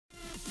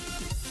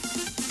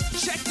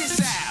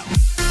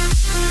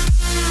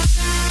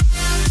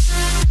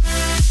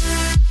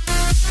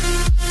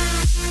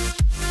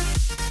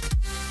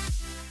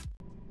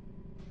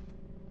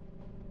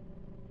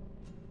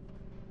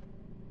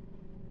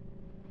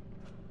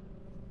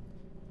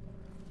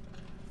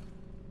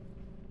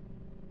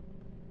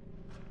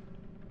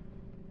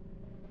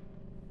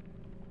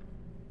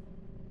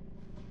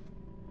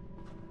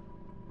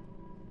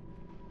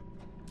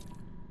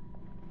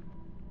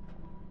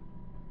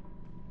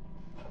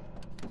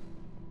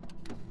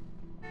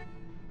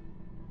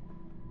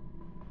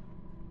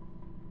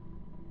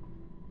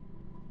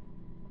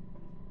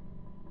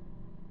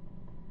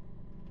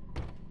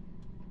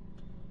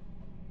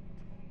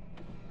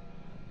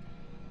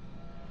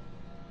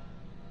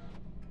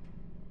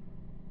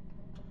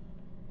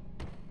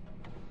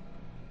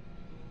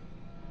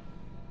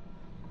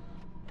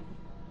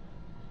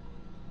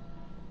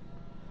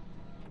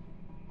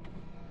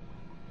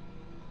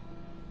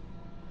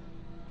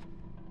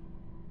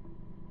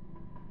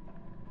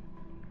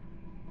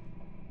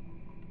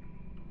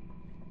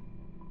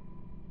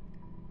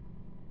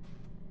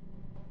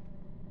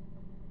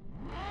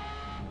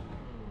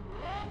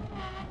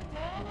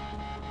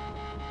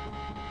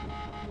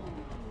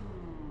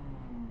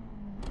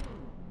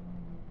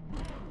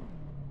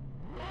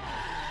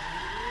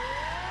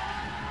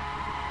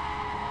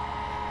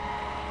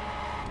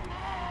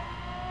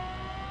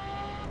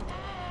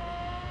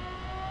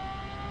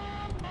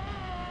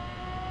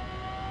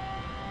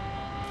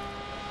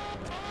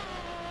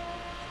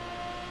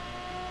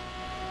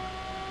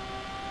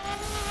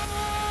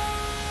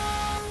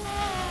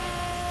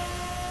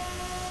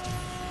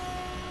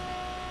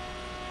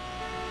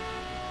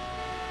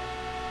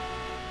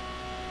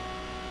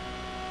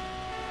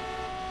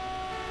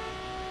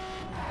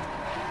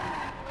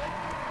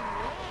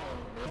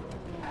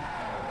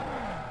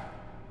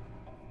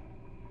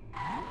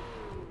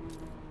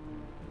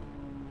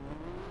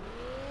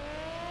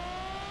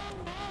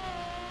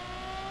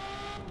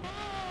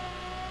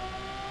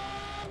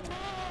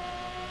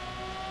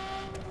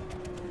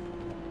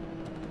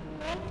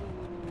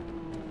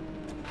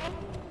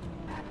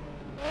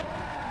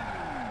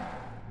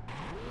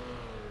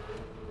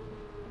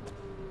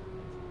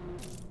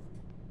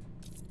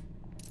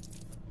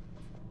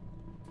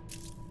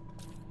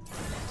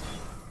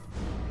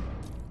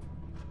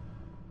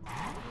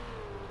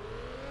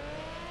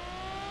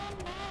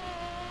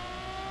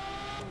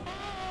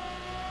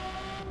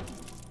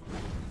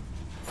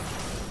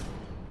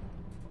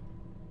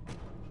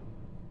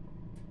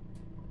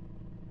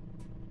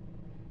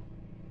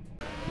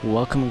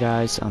Welcome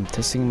guys, I'm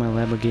testing my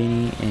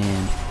Lamborghini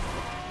and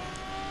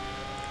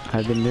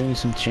I've been doing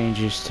some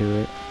changes to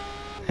it,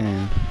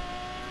 and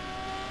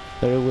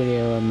the other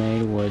video I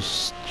made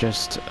was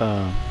just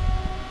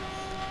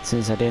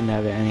since I didn't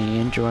have any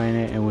intro in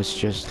it, it was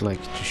just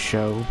like to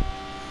show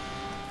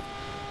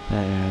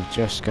that I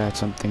just got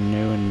something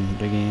new in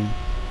the game.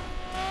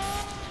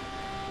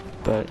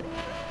 But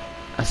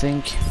I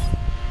think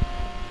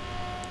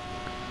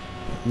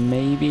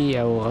maybe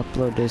I will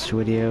upload this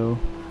video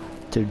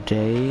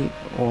today,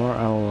 or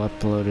I will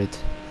upload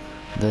it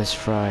this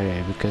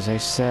Friday, because I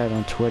said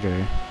on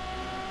Twitter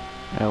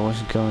I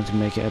wasn't going to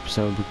make an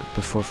episode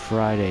before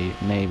Friday,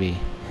 maybe,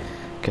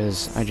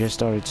 because I just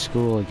started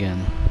school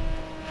again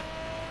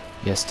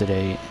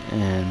yesterday,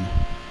 and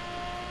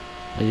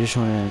I just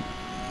want to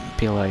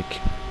be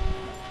like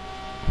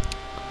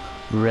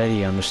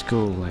ready on the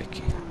school,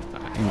 like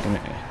I'm gonna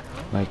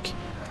like,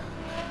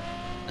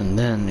 and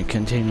then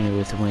continue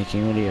with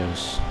making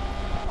videos,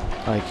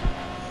 like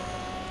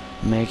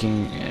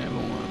making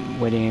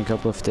waiting a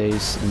couple of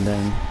days and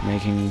then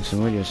making some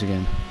videos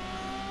again.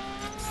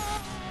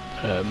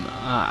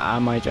 I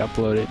might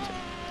upload it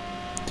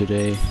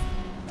today,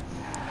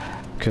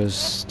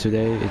 because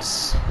today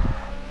it's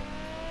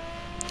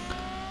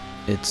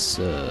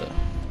the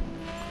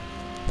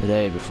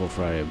day before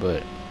Friday,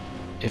 but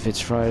if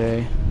it's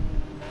Friday,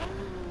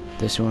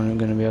 this one is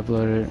gonna be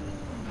uploaded,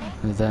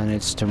 then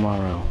it's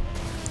tomorrow.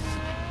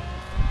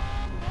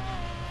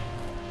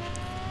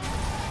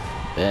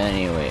 But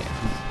anyway,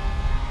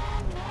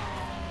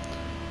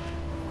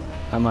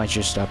 I might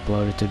just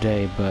upload it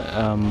today, but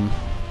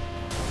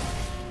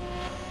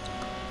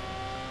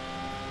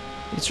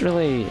it's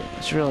really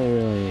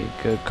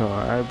good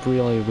car. I've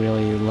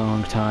really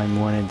long time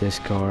wanted this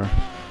car.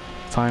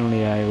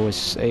 Finally I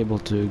was able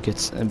to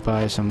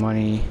buy some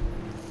money,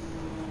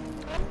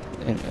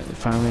 and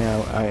finally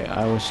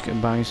I was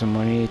buying some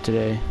money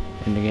today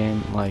in the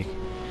game, like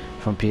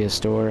from PS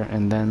Store,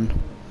 and then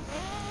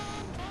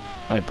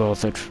I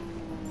bought it,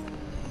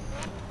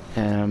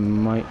 and I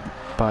might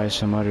buy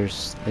some other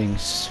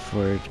things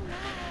for it,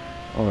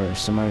 or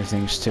some other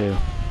things too,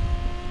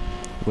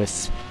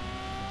 with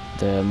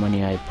the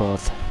money I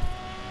bought.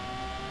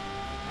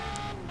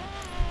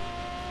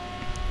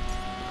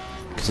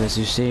 Because as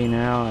you see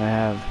now, I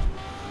have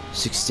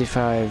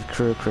 65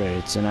 crew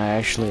credits, and I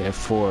actually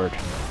afford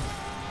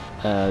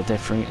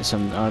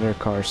some other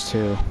cars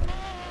too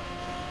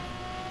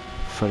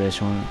for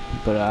this one,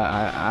 but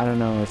I don't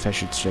know if I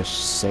should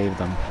just save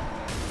them.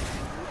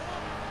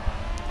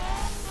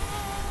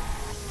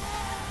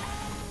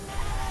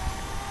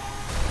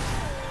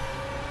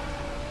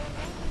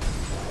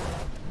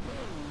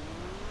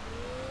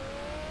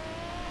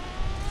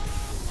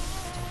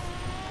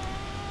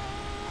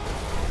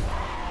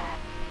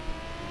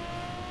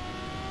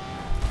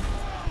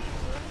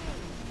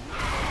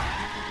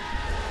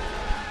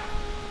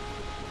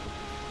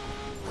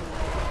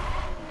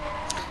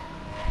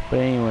 But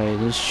anyway,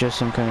 this is just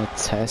some kind of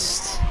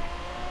test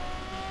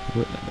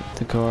with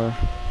the car.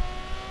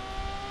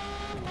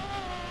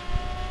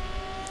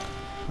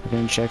 I'm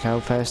gonna check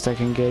how fast I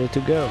can get it to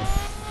go.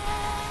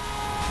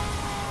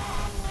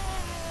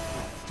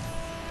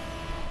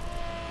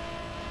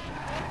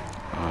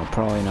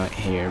 Probably not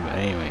here, but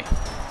anyway.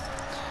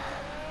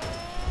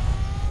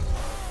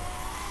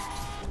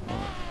 Or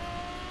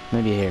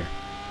maybe here.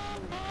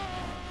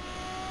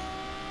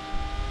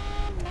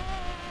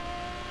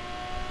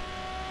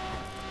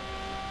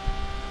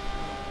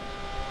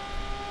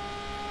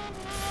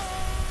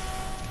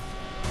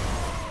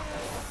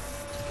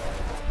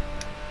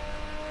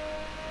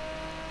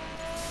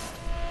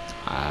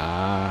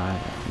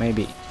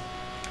 Maybe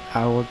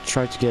I will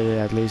try to get it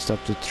at least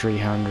up to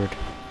 300.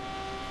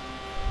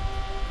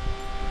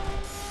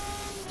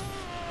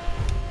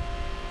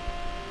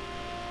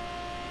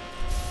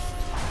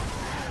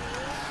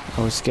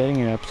 I was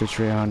getting it up to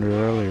 300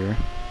 earlier,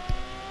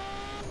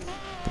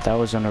 but that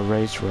was on a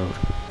race road.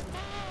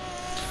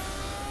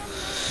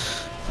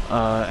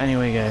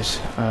 Anyway guys,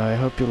 I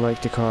hope you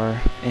liked the car,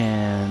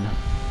 and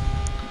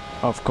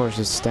of course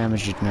it's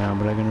damaged now,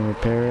 but I'm gonna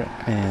repair it,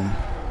 and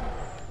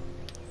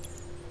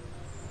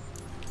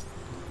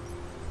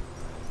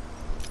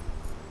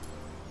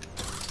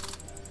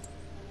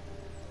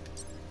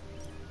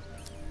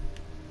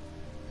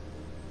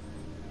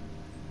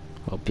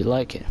hope you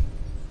like it.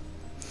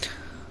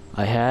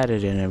 I had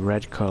it in a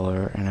red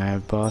color, and I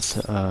bought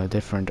a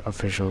different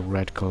official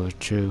red color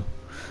too,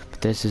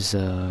 but this is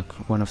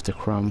one of the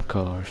chrome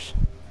colors.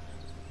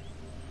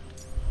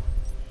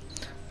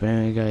 But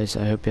anyway guys,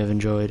 I hope you have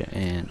enjoyed,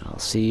 and I'll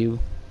see you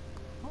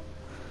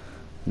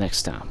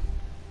next time.